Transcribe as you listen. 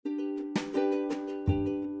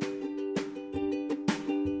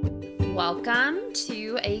Welcome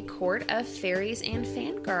to A Court of Fairies and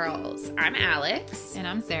Fangirls. I'm Alex. And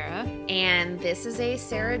I'm Sarah. And this is a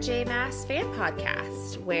Sarah J. Maas fan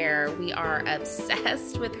podcast where we are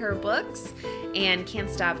obsessed with her books and can't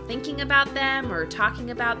stop thinking about them or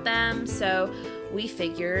talking about them. So we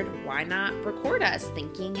figured, why not record us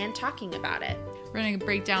thinking and talking about it? We're going to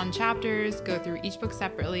break down chapters, go through each book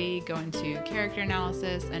separately, go into character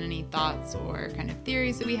analysis and any thoughts or kind of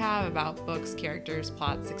theories that we have about books, characters,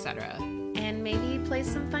 plots, etc. And maybe play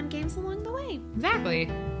some fun games along the way. Exactly.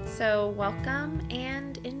 So welcome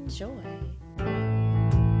and enjoy.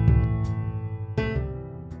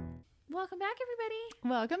 Welcome back, everybody.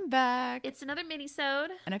 Welcome back. It's another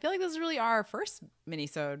mini-sode. And I feel like this is really our first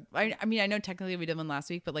mini-sode. I mean, I know technically we did one last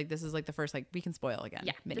week, but like this is like the first, like we can spoil again.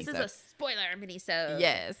 Yeah, mini-sode. This is a spoiler mini-sode.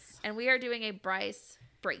 Yes. And we are doing a Bryce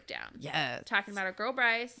breakdown. Yes. Talking about our girl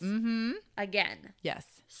Bryce. Mm-hmm. Again. Yes.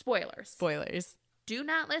 Spoilers. Spoilers. Do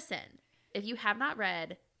not listen if you have not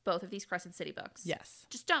read both of these Crescent City books. Yes.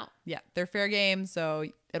 Just don't. Yeah. They're fair game, so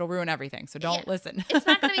it'll ruin everything. So don't listen. It's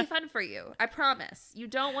not going to be fun for you. I promise. You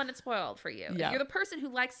don't want it spoiled for you. Yeah. If you're the person who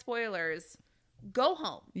likes spoilers, go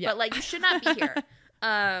home. Yeah. But like, you should not be here.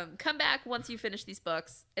 Come back once you finish these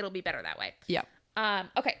books. It'll be better that way. Yeah.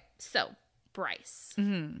 Okay. So Bryce.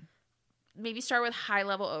 Mm-hmm. Maybe start with high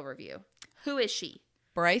level overview. Who is she?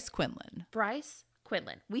 Bryce Quinlan. Bryce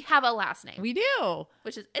Quinlan. We have a last name. We do.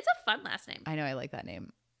 Which is, it's a fun last name. I know. I like that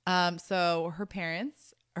name. So her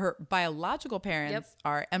parents, her biological parents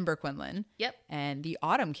are Ember Quinlan. Yep. And the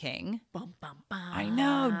Autumn King. Bum, bum, bum. I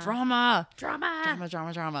know. Drama.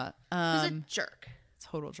 Drama. Who's a jerk.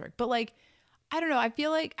 Total jerk. But like, I don't know. I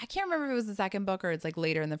feel like, I can't remember if it was the second book or it's like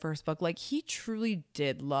later in the first book. Like he truly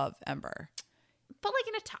did love Ember. But like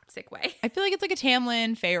in a toxic way. I feel like it's like a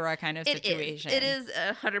Tamlin, Feyre kind of situation. It is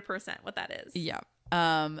 100% what that is. Yeah.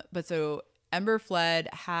 But so Ember fled,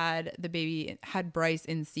 had the baby, had Bryce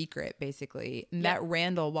in secret, basically. Met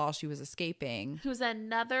Randall while she was escaping. Who's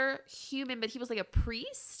another human, but he was like a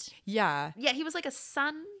priest? Yeah. Yeah, he was like a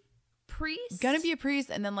sun priest? Gonna be a priest,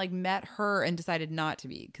 and then like met her and decided not to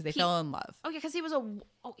be because they fell in love. Oh, yeah, because he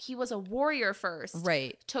was a warrior first.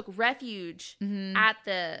 Right. Took refuge at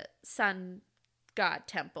the sun god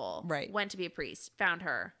temple. Right. Went to be a priest. Found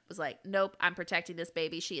her. Was like, nope, I'm protecting this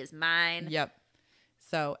baby. She is mine. Yep.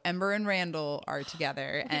 So Ember and Randall are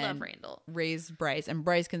together We and love Randall. Raised Bryce, and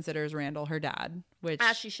Bryce considers Randall her dad, which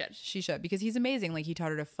as she should. She should, because he's amazing. Like he taught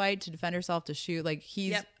her to fight, to defend herself, to shoot. Like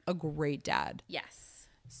he's a great dad. Yes.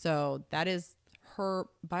 So that is her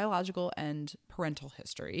biological and parental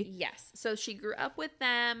history. Yes. So she grew up with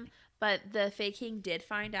them, but the Fae King did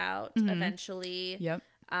find out eventually. Yep.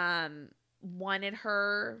 Wanted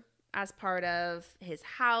her as part of his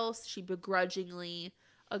house. She begrudgingly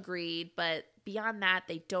agreed, but beyond that,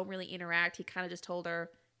 they don't really interact. He kind of just told her,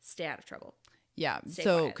 stay out of trouble. Yeah. Stay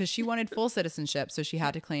so quiet. because she wanted full citizenship, so she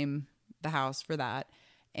had to claim the house for that.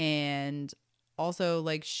 And also,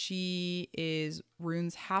 like, she is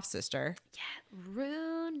Rune's half sister. Yeah,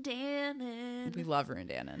 Rune Dannon. We love Rune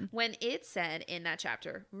Dannon. When it said in that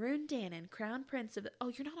chapter, Rune Dannon, Crown Prince of the... Oh,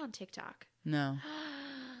 you're not on TikTok. No.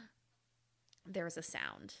 There was a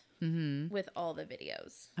sound Mm-hmm. with all the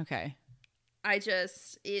videos. Okay.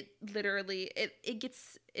 It literally, it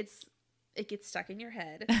gets stuck in your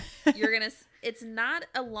head. It's not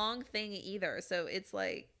a long thing either. So it's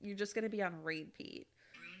like, you're just going to be on repeat.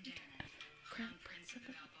 Crown Prince of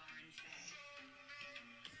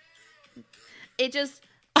the... It just,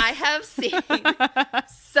 I have seen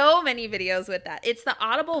so many videos with that. It's the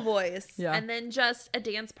audible voice and then just a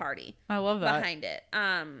dance party. I love that. Behind it.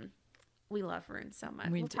 We love Rune so much.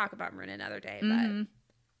 We'll talk about Rune another day, Mm-hmm.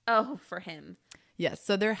 but for him. Yes.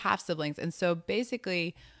 So they're half siblings. And so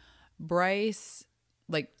basically Bryce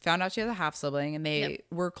like found out she has a half sibling and they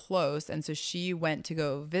were close. And so she went to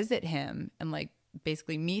go visit him and like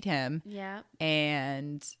basically meet him. Yeah.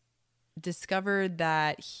 And discovered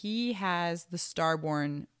that he has the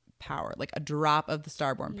Starborn power, like a drop of the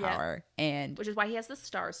Starborn power. And which is why he has the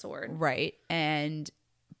star sword. Right. And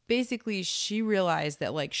basically she realized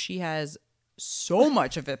that like she has so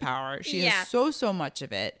much of the power. She has so much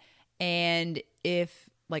of it. And if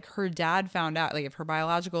like her dad found out, like if her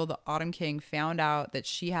biological, the Autumn King found out that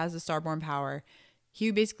she has the Starborn power, he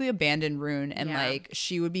would basically abandon Rune and like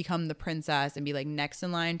she would become the princess and be like next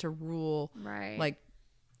in line to rule. Right. Like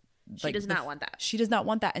she does not want that. She does not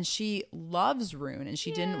want that. And she loves Rune and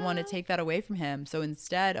she didn't want to take that away from him. So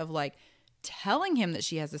instead of like telling him that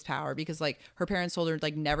she has this power, because like her parents told her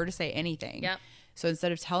like never to say anything. Yep. So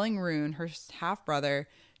instead of telling Rune, her half brother,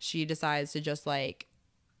 she decides to just like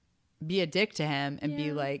be a dick to him and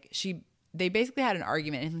be like, she they basically had an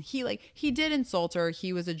argument, and he did insult her.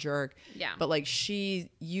 He was a jerk. Yeah. But like she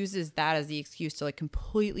uses that as the excuse to like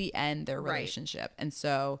completely end their relationship. Right. And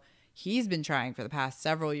so he's been trying for the past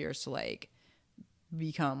several years to like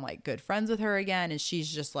become like good friends with her again, and she's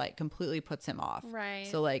just like completely puts him off. Right.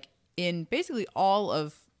 So like in basically all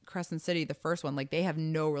of Crescent City, the first one, like they have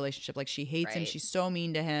no relationship. Like she hates him. She's so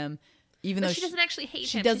mean to him. Even though she doesn't actually hate him.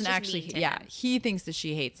 She doesn't actually. Yeah, he thinks that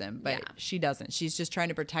she hates him, but she doesn't. She's just trying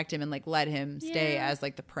to protect him and like let him stay as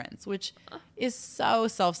like the prince, which is so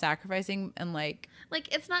self-sacrificing and like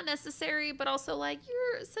it's not necessary, but also like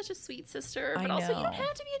you're such a sweet sister, but I also know. you don't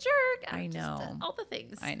have to be a jerk. I know. Just, all the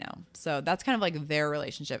things. I know. So that's kind of like their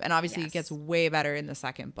relationship, and obviously it gets way better in the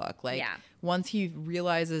second book. Like once he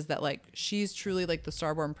realizes that like she's truly like the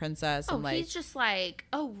Starborn princess, and like he's just like,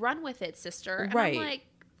 run with it, sister. And right. I'm like,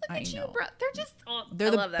 look at you, bro. They're just they're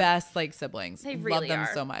the best like siblings. They really love them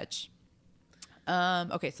are. so much.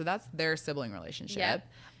 Okay, so that's their sibling relationship. Yep.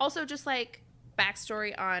 Also, just like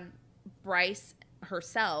backstory on Bryce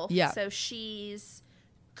herself. Yeah. So she's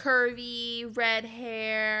curvy, red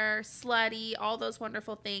hair, slutty, all those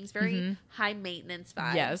wonderful things. Very high maintenance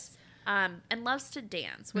vibes. Yes. And loves to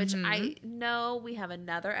dance, which I know we have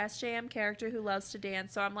another SJM character who loves to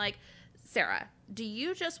dance. So I'm like, Sarah, do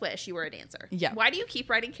you just wish you were a dancer? Yeah. Why do you keep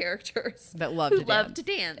writing characters that love to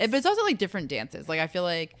dance? But it's also like different dances. Like I feel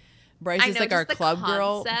like Bryce is like our club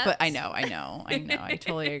girl, but I know. I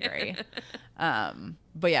totally agree.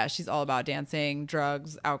 But yeah, she's all about dancing,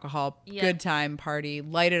 drugs, alcohol, good time, party,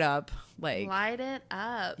 light it up. Like light it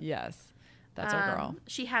up. Yes. That's our girl.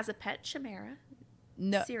 She has a pet chimera.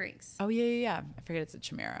 No. Syrinx. Oh yeah. I forget it's a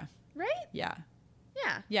chimera. Right? Yeah.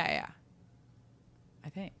 Yeah. I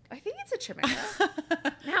think it's a chimera.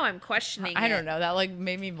 Now I'm questioning I don't know. That like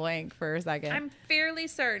made me blank for a second. I'm fairly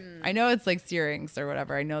certain. I know it's like Syrinx or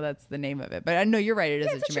whatever. I know that's the name of it. But I know you're right. It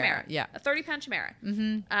is a chimera. Yeah. A 30-pound chimera.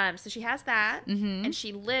 Mm-hmm. So she has that. Mm-hmm. And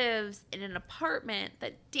she lives in an apartment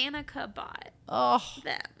that Danica bought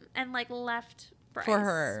them and like left Bryce. For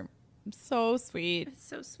her. So sweet. It's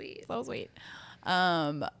so sweet. So sweet.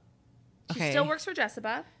 She still works for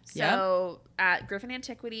Jessica. So at Griffin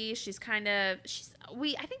Antiquity,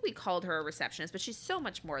 I think we called her a receptionist, but she's so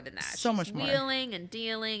much more than that. So much more. Wheeling and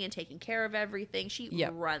dealing and taking care of everything. She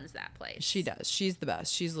runs that place. She does. She's the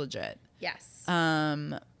best. She's legit. Yes.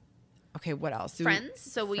 Okay, what else? Friends.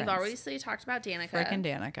 So we've obviously talked about Danica. Freaking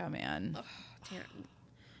Danica, man.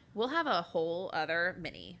 We'll have a whole other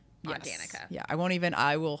mini on Danica. Yeah,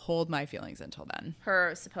 I will hold my feelings until then.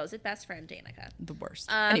 Her supposed best friend, Danica. The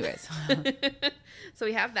worst. Anyways. So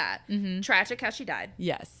we have that. Mm-hmm. Tragic how she died.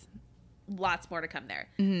 Yes. Lots more to come there.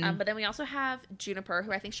 Mm-hmm. But then we also have Juniper,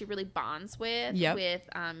 who I think she really bonds with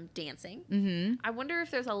dancing. Mm-hmm. I wonder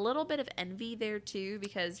if there's a little bit of envy there too,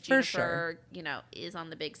 because Juniper, is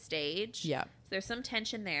on the big stage. Yeah. So there's some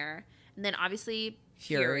tension there. And then obviously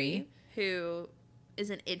Fury, who is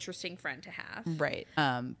an interesting friend to have. Right.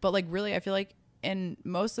 But like really, I feel like in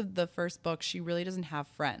most of the first book, she really doesn't have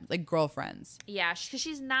friends, like girlfriends. Yeah, because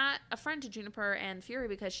she's not a friend to Juniper and Fury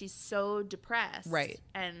because she's so depressed. Right.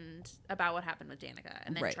 And about what happened with Danica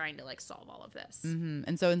and then trying to like solve all of this. Mm-hmm.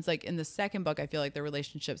 And so it's like in the second book, I feel like the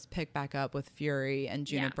relationships pick back up with Fury and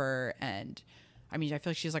Juniper and I mean, I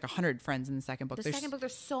feel like she's like 100 friends in the second book. The second book,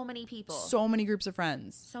 there's so many people. So many groups of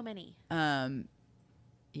friends. So many.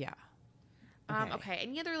 Yeah. Okay.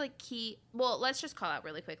 Any other like key? Well, let's just call out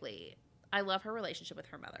really quickly. I love her relationship with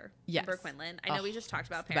her mother, Amber Quinlan. I know we just talked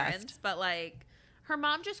about parents, but like her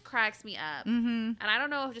mom just cracks me up. Mm-hmm. And I don't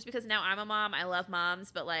know if just because now I'm a mom, I love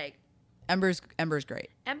moms, but like Ember's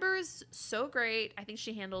great. Ember's so great. I think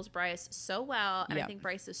she handles Bryce so well, and I think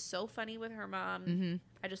Bryce is so funny with her mom. Mm-hmm.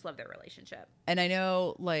 I just love their relationship. And I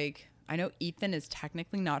know Ethan is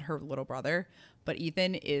technically not her little brother, but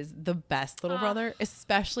Ethan is the best little brother,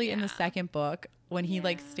 especially in the second book when he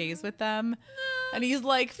like stays with them and he's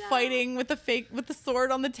like fighting with the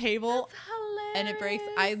sword on the table. That's hilarious. And it breaks.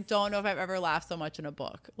 I don't know if I've ever laughed so much in a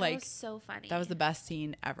book. Like, that was so funny. That was the best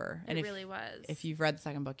scene ever. It really was. If you've read the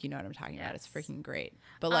second book, you know what I'm talking about. It's freaking great.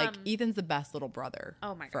 But like Ethan's the best little brother.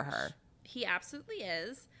 Oh my gosh. For her. He absolutely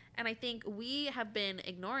is. And I think we have been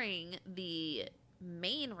ignoring the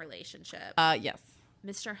main relationship. Yes.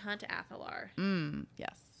 Mr. Hunt Athalar.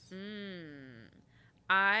 Yes.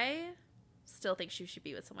 I still think she should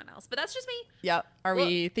be with someone else, but that's just me. Yep. Are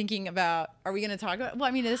we going to talk about, well,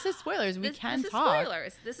 I mean, this is spoilers. This is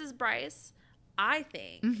spoilers. This is Bryce. I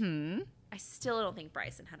think, I still don't think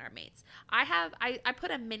Bryce and Hunt are mates. I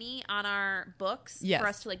put a mini on our books for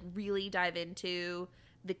us to like really dive into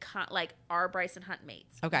like, are Bryce and Hunt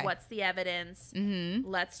mates? Okay. What's the evidence?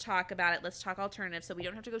 Let's talk about it. Let's talk alternatives, so we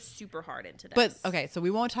don't have to go super hard into this. But okay, so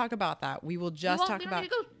we won't talk about that. We will just talk we about. don't need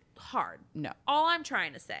to go hard. No. All I'm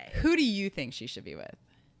trying to say. Who do you think she should be with?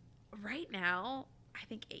 Right now, I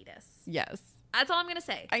think Adis. Yes. That's all I'm gonna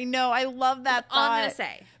say. I know. I love that That's all I'm gonna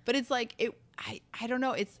say. But it's like I don't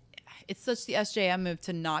know. It's such the SJM move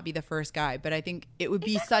to not be the first guy, but I think it would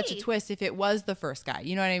be such a twist if it was the first guy.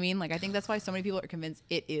 You know what I mean? Like, I think that's why so many people are convinced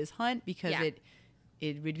it is Hunt, because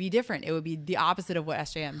it would be different. It would be the opposite of what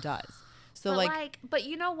SJM does. So but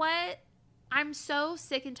you know what? I'm so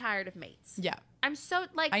sick and tired of mates. Yeah. I'm so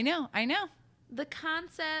like I know. the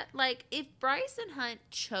concept, like, if Bryce and Hunt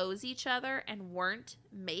chose each other and weren't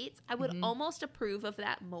mates, I would almost approve of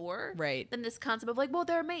that more than this concept of like, well,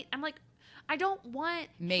 they're mates. I'm like, I don't want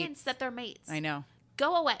hints that they're mates. I know.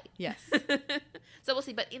 Go away. Yes. So we'll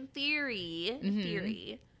see. But in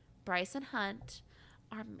theory, Bryce and Hunt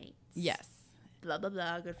are mates. Yes. Blah, blah,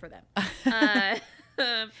 blah. Good for them.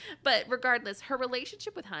 But regardless, her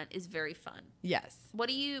relationship with Hunt is very fun. Yes. What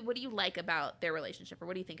do you like about their relationship, or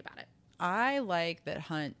what do you think about it? I like that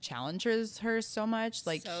Hunt challenges her so much.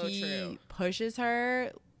 Like, he pushes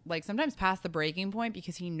her, like, sometimes past the breaking point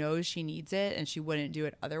because he knows she needs it and she wouldn't do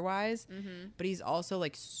it otherwise. But he's also,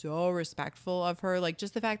 like, so respectful of her. Like,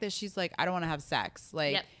 just the fact that she's like, I don't want to have sex.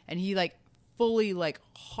 Like, and he, like, fully, like,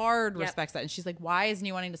 hard respects that. And she's like, why isn't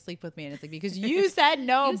he wanting to sleep with me? And it's like, because you said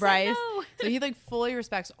no, Bryce. No. So he, like, fully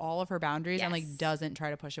respects all of her boundaries and, like, doesn't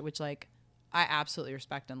try to push it, which, like, I absolutely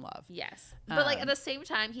respect and love. Yes. But, like, at the same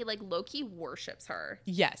time, he, like, low-key worships her.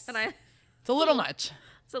 Yes. And it's a little much.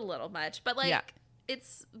 It's a little much. But, like,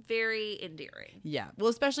 it's very endearing. Yeah. Well,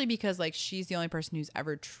 especially because, like, she's the only person who's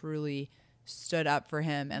ever truly stood up for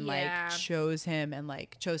him and, like, chose him and,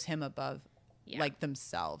 like, chose him above, like,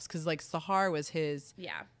 themselves. Because, like, Sahar was his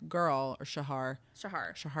girl, or Shahar.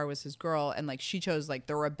 Shahar was his girl. And, like, she chose, like,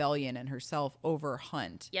 the rebellion and herself over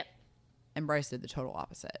Hunt. Yep. And Bryce did the total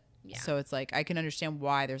opposite. Yeah. So it's like, I can understand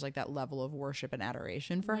why there's, like, that level of worship and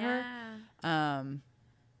adoration for her.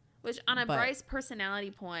 Which, on a Bryce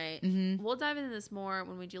personality point, we'll dive into this more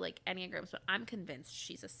when we do, like, Enneagrams, but I'm convinced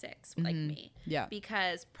she's a 6, like me. Yeah.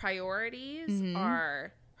 Because priorities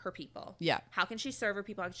are her people. Yeah. How can she serve her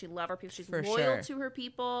people? How can she love her people? She's loyal to her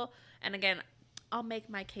people. And again, I'll make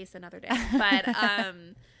my case another day.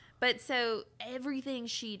 But so everything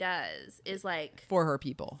she does is, like, for her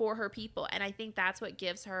people. And I think that's what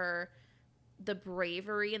gives her the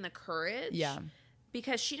bravery and the courage. Yeah.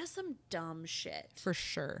 Because she does some dumb shit. For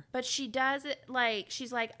sure. But she does it, like,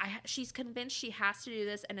 she's like, she's convinced she has to do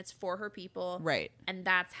this and it's for her people. Right. And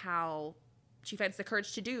that's how she finds the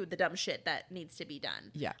courage to do the dumb shit that needs to be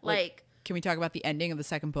done. Yeah. Like, can we talk about the ending of the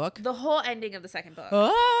second book? The whole ending of the second book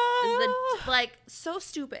is like, so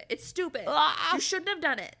stupid. It's stupid. You shouldn't have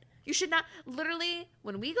done it. You should not. Literally,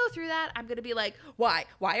 when we go through that, I'm going to be like, why?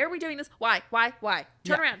 Why are we doing this? Why?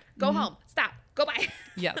 Turn around. Go home. Stop. Go by.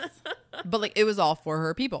 Yes. But, like, it was all for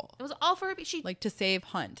her people. It was all for her. Like, to save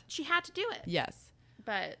Hunt. She had to do it. Yes.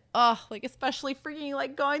 But. Like, especially freaking,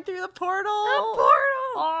 like, going through the portal.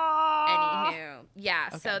 Anywho. Yeah.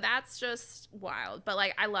 Okay. So that's just wild. But,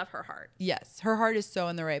 like, I love her heart. Yes. Her heart is so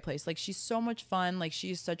in the right place. Like, she's so much fun. Like,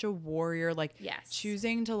 she's such a warrior. Like,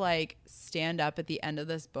 choosing to, like, stand up at the end of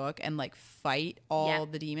this book and, like, fight all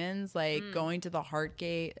the demons. Like, going to the Heart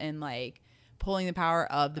Gate and, like, pulling the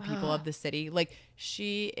power of the people of the city. Like,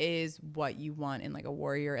 she is what you want in, like, a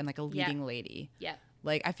warrior and, like, a leading lady. Yeah.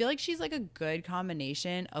 Like, I feel like she's, like, a good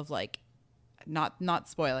combination of, like, not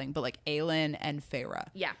spoiling, but, like, Aelin and Feyre.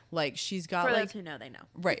 Yeah. Like, she's got, for like... those who know, they know.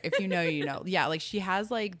 Right. If you know, you know. Yeah, like, she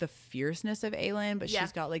has, like, the fierceness of Aelin, but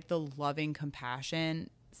she's got, like, the loving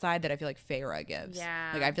compassion side that I feel like Feyre gives.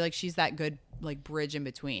 Yeah. Like, I feel like she's that good, like, bridge in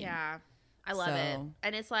between. Yeah. I love it.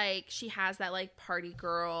 And it's, like, she has that, like, party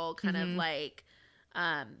girl kind of, like,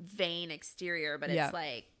 vain exterior, but it's,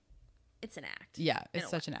 like, it's an act. Yeah. It's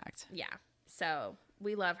such an act. Yeah. So...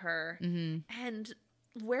 we love her. And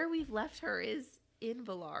where we've left her is in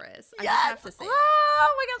Valaris. I have to say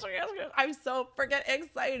oh my gosh. I'm so freaking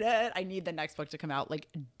excited. I need the next book to come out. Like,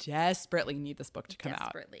 desperately need this book to come out.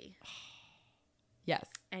 Desperately. Yes.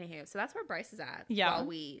 Anywho, so that's where Bryce is at while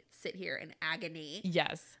we sit here in agony.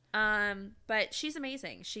 Yes. But she's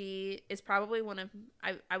amazing. She is probably one of...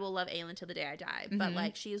 I will love Aelin till the day I die. But,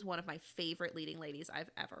 like, she is one of my favorite leading ladies I've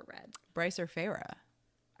ever read. Bryce or Feyre?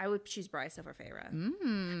 I would choose Bryce over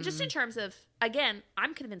Feyre. Just in terms of, again,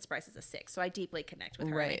 I'm convinced Bryce is a 6, so I deeply connect with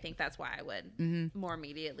her. Right. And I think that's why I would more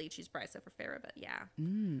immediately choose Bryce over Feyre. But yeah,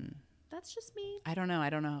 that's just me. I don't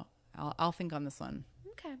know. I'll think on this one.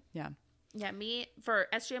 Okay. Yeah. Yeah, me for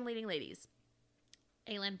SGM leading ladies,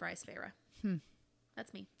 Aelin, Bryce, Feyre.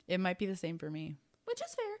 That's me. It might be the same for me. Which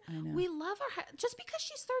is fair. I know. We love our... Just because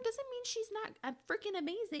she's third doesn't mean she's not freaking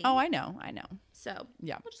amazing. Oh, I know. So,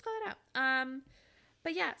 yeah. We'll just call that out.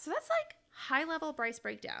 But yeah, so that's like high-level Bryce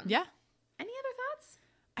breakdown. Yeah. Any other thoughts?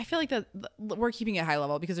 I feel like that we're keeping it high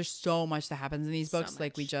level because there's so much that happens in these books.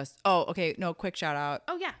 Like we just... Oh, okay. No, quick shout out.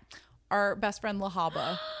 Oh, yeah. Our best friend,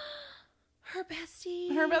 Lahaba. Her bestie,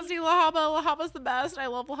 Lahaba. Lahaba's the best. I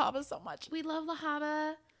love Lahaba so much. We love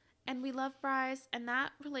Lahaba. And we love Bryce, and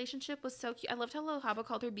that relationship was so cute. I loved how Lahaba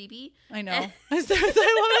called her BB. I know. I love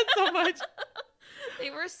it so much.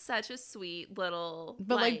 They were such a sweet little.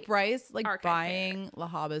 But like Bryce, like buying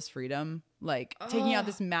Lahaba's freedom, like taking out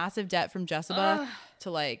this massive debt from Jessica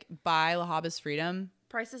to like buy Lahaba's freedom.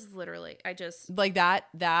 Bryce is literally, I just like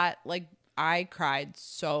that. Like I cried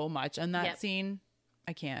so much on that scene.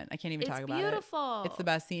 I can't even talk about it. It's beautiful. It's the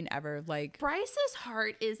best scene ever. Like Bryce's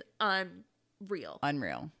heart is unreal.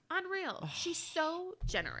 Oh. She's so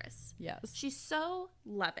generous. Yes. She's so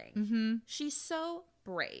loving. Mm-hmm. She's so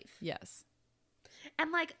brave. Yes.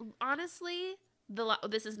 And like honestly,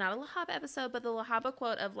 this is not a Lahaba episode, but the Lahaba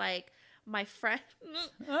quote of like my friends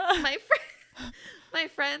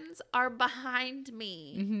are behind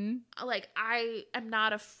me. Mm-hmm. Like I am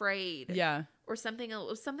not afraid. Yeah. Or something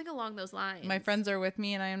along those lines. My friends are with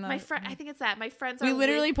me and I am not. I think it's that. My friends are We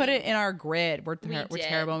literally with put me. It in our grid. We're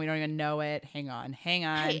terrible and we don't even know it. Hang on. Hey,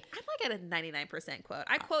 I'm like at a 99% quote.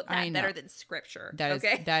 I quote that better than scripture. That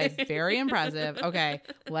is very impressive. Okay.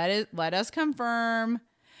 Let us confirm.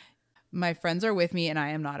 My friends are with me and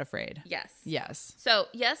I am not afraid. Yes. So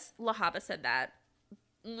yes, Lahaba said that.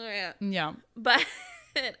 Yeah. But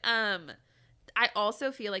I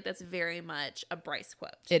also feel like that's very much a Bryce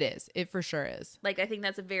quote. It is. It for sure is. Like, I think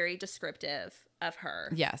that's very descriptive of her.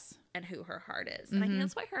 Yes. And who her heart is. And I think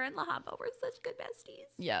that's why her and Lahaba were such good besties.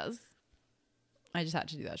 Yes. I just had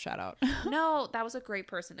to do that shout out. No, that was a great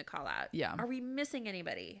person to call out. Yeah. Are we missing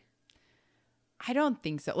anybody? I don't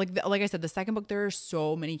think so. Like I said, the second book, there are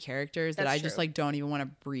so many characters that I just like don't even want to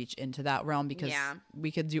breach into that realm because we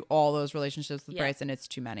could do all those relationships with Bryce and it's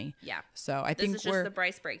too many. Yeah. So I think this is just the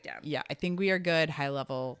Bryce breakdown. Yeah, I think we are good. High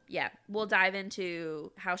level. Yeah, we'll dive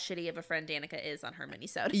into how shitty of a friend Danica is on her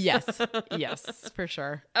minisode. Yes, for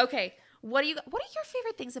sure. Okay. What are your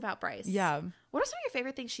favorite things about Bryce? Yeah. What are some of your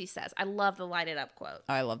favorite things she says? I love the light it up quote.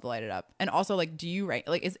 I love the light it up. And also, like, do you write,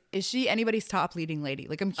 like, is she anybody's top leading lady?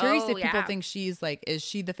 Like, I'm curious if people think she's like, is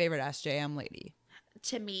she the favorite SJM lady?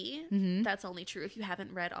 To me, that's only true if you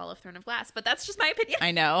haven't read all of Throne of Glass, but that's just my opinion.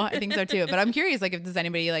 I know. I think so too. But I'm curious, like, if does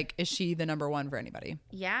anybody, like, is she the number one for anybody?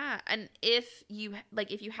 Yeah. And if you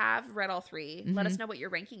have read all three, let us know what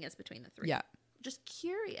your ranking is between the three. Yeah. Just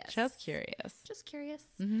curious. Just curious.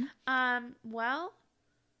 Well,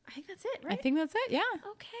 I think that's it, right? I think that's it. Yeah.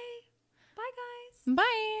 Okay. Bye, guys.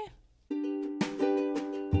 Bye.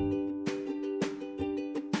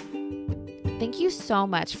 Thank you so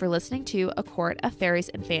much for listening to A Court of Fairies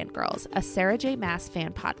and Fangirls, a Sarah J. Maas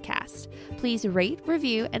fan podcast. Please rate,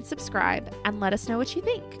 review, and subscribe, and let us know what you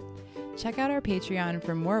think. Check out our Patreon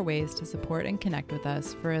for more ways to support and connect with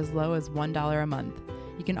us for as low as $1 a month.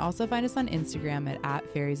 You can also find us on Instagram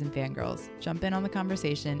at Fairies and Fangirls. Jump in on the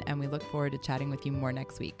conversation, and we look forward to chatting with you more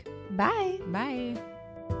next week. Bye. Bye.